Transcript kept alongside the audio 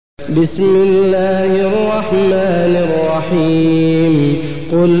بسم الله الرحمن الرحيم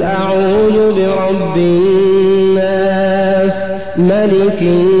قل أعوذ برب الناس ملك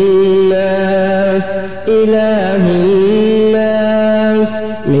الناس إله الناس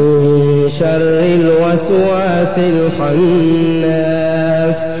من شر الوسواس الخناس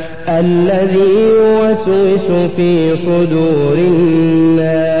الذي يوسوس في صدور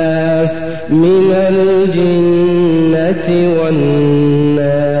الناس من الجنة والناس.